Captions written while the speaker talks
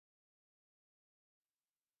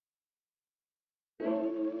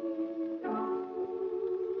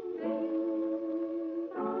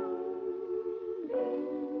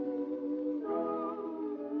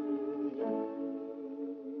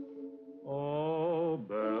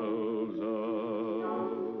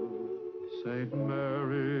St.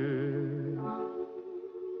 Mary's,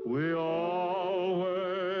 we always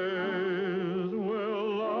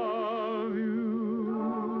will love you.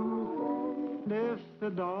 And if the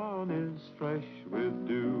dawn is fresh with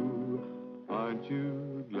dew, aren't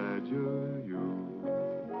you glad you're you?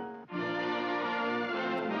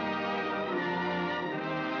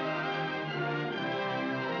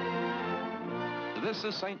 This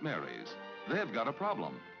is St. Mary's. They've got a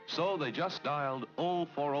problem, so they just dialed 0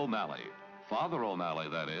 for O'Malley. Father O'Malley,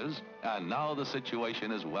 that is, and now the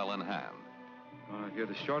situation is well in hand. Gonna hear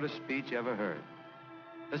the shortest speech you ever heard.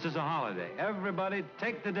 This is a holiday. Everybody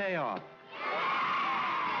take the day off.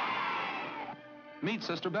 Meet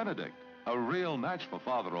Sister Benedict, a real match for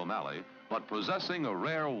Father O'Malley, but possessing a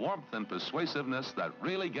rare warmth and persuasiveness that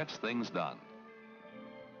really gets things done.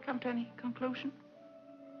 Come to any conclusion?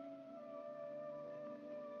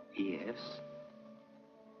 Yes.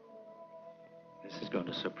 This is going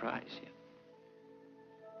to surprise you.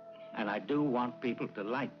 And I do want people to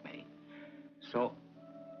like me. So,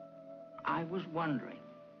 I was wondering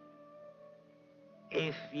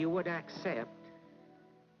if you would accept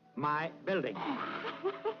my building.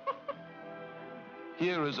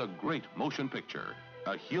 Here is a great motion picture,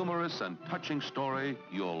 a humorous and touching story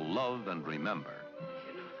you'll love and remember.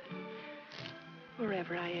 You know that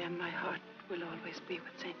wherever I am, my heart will always be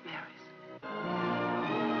with St. Mary's.